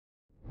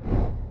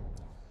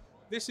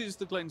This is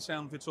the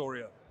Glensound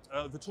VITTORIA.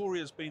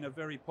 VITTORIA has been a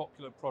very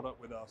popular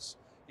product with us.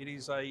 It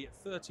is a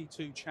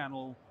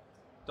 32-channel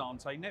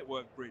Dante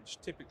network bridge,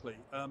 typically,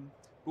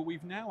 but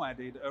we've now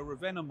added a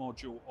Ravenna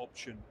module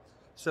option.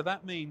 So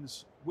that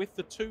means with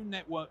the two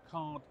network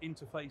card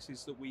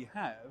interfaces that we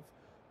have,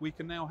 we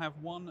can now have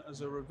one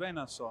as a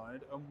Ravenna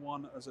side and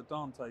one as a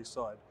Dante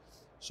side.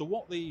 So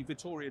what the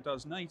VITTORIA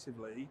does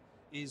natively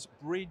is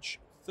bridge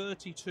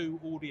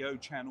 32 audio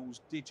channels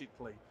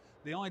digitally.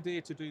 The idea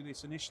to do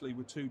this initially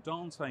with two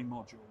Dante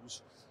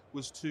modules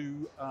was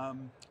to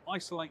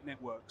isolate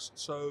networks,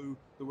 so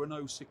there were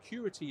no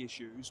security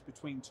issues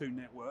between two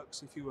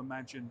networks. If you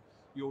imagine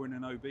you're in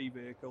an OB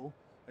vehicle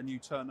and you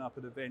turn up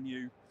at a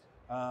venue,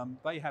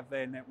 they have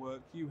their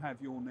network, you have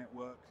your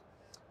network.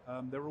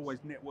 There are always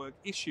network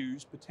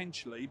issues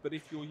potentially, but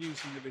if you're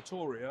using the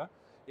VITTORIA,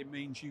 it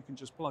means you can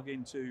just plug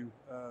into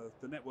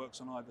the networks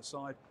on either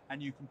side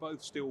and you can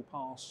both still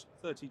pass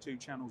 32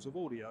 channels of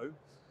audio,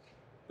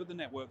 but the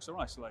networks are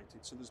isolated,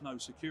 so there's no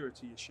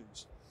security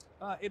issues.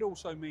 It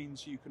also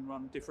means you can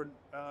run different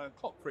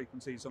clock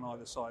frequencies on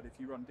either side. If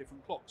you run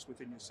different clocks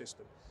within your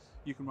system,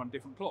 you can run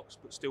different clocks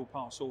but still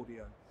pass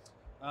audio.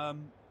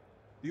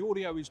 The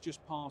audio is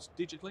just passed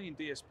digitally in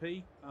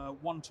DSP,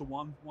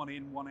 one-to-one, one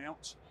in, one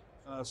out.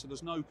 So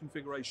there's no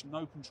configuration,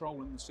 no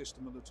control in the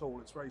system at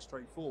all. It's very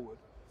straightforward.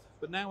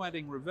 But now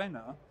adding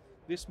Ravenna,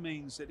 this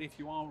means that if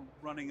you are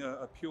running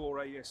a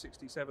pure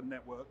AES67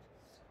 network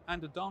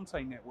and a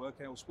Dante network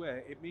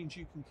elsewhere, it means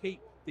you can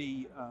keep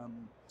the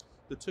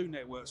two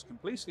networks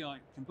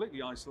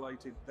completely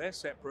isolated. They're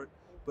separate,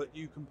 but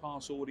you can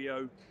pass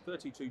audio,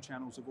 32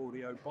 channels of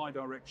audio,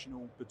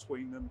 bi-directional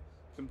between them,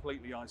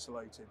 completely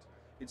isolated.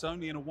 It's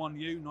only in a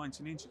 1U,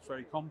 19-inch, it's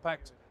very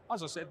compact.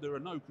 As I said, there are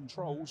no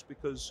controls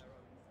because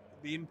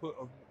the input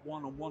of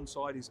one on one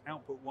side is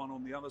output one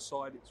on the other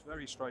side. It's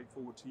very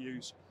straightforward to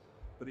use,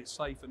 but it's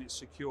safe and it's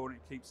secure and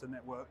it keeps the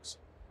networks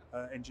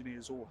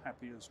engineers all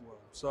happy as well.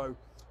 So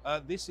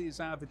this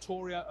is our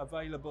VITTORIA,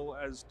 available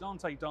as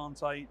Dante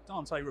Dante,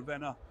 Dante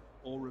Ravenna,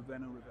 or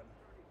Ravenna Ravenna.